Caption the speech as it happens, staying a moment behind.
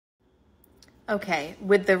Okay,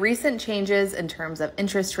 with the recent changes in terms of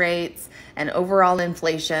interest rates and overall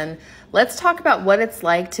inflation, let's talk about what it's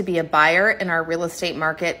like to be a buyer in our real estate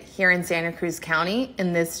market here in Santa Cruz County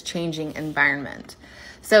in this changing environment.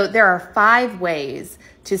 So there are 5 ways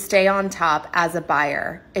to stay on top as a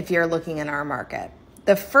buyer if you're looking in our market.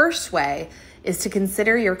 The first way is to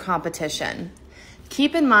consider your competition.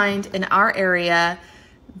 Keep in mind, in our area,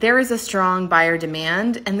 there is a strong buyer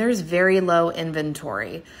demand and there's very low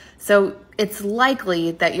inventory. So it's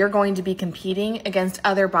likely that you're going to be competing against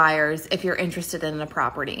other buyers if you're interested in a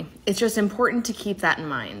property. It's just important to keep that in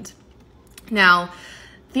mind. Now,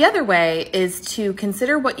 the other way is to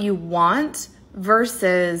consider what you want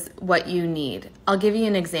versus what you need. I'll give you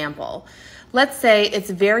an example. Let's say it's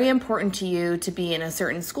very important to you to be in a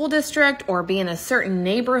certain school district or be in a certain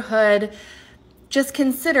neighborhood. Just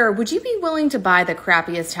consider, would you be willing to buy the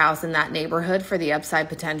crappiest house in that neighborhood for the upside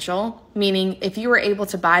potential? Meaning, if you were able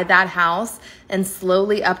to buy that house and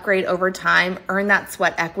slowly upgrade over time, earn that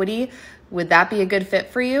sweat equity, would that be a good fit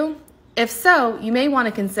for you? If so, you may want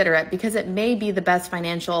to consider it because it may be the best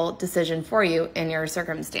financial decision for you in your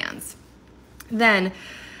circumstance. Then,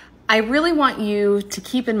 I really want you to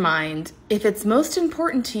keep in mind, if it's most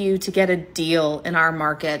important to you to get a deal in our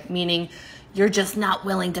market, meaning you're just not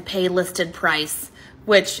willing to pay listed price,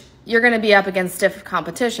 which you're going to be up against stiff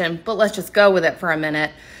competition, but let's just go with it for a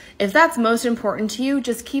minute. If that's most important to you,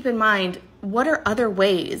 just keep in mind, what are other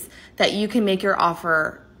ways that you can make your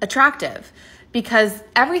offer attractive? Because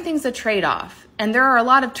everything's a trade-off, and there are a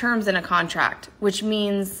lot of terms in a contract, which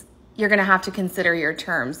means you're going to have to consider your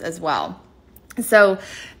terms as well. So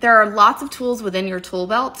there are lots of tools within your tool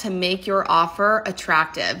belt to make your offer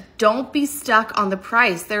attractive. Don't be stuck on the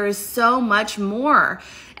price. There is so much more,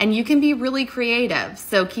 and you can be really creative.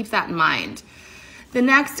 So keep that in mind. The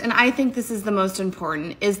next, and I think this is the most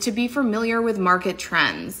important, is to be familiar with market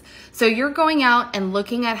trends. So you're going out and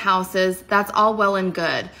looking at houses, that's all well and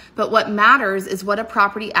good. But what matters is what a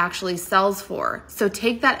property actually sells for. So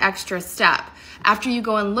take that extra step. After you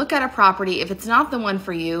go and look at a property, if it's not the one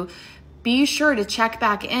for you, be sure to check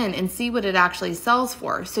back in and see what it actually sells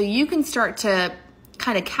for. So you can start to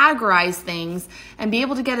kind of categorize things and be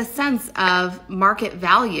able to get a sense of market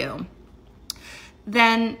value.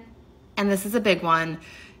 Then, and this is a big one,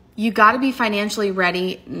 you got to be financially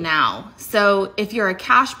ready now. So if you're a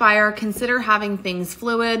cash buyer, consider having things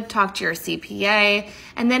fluid, talk to your CPA.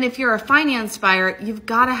 And then if you're a financed buyer, you've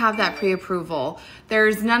got to have that pre-approval.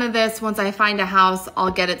 There's none of this, once I find a house,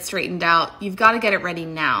 I'll get it straightened out. You've got to get it ready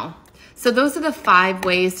now. So those are the 5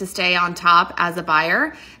 ways to stay on top as a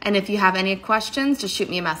buyer. And if you have any questions, just shoot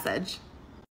me a message.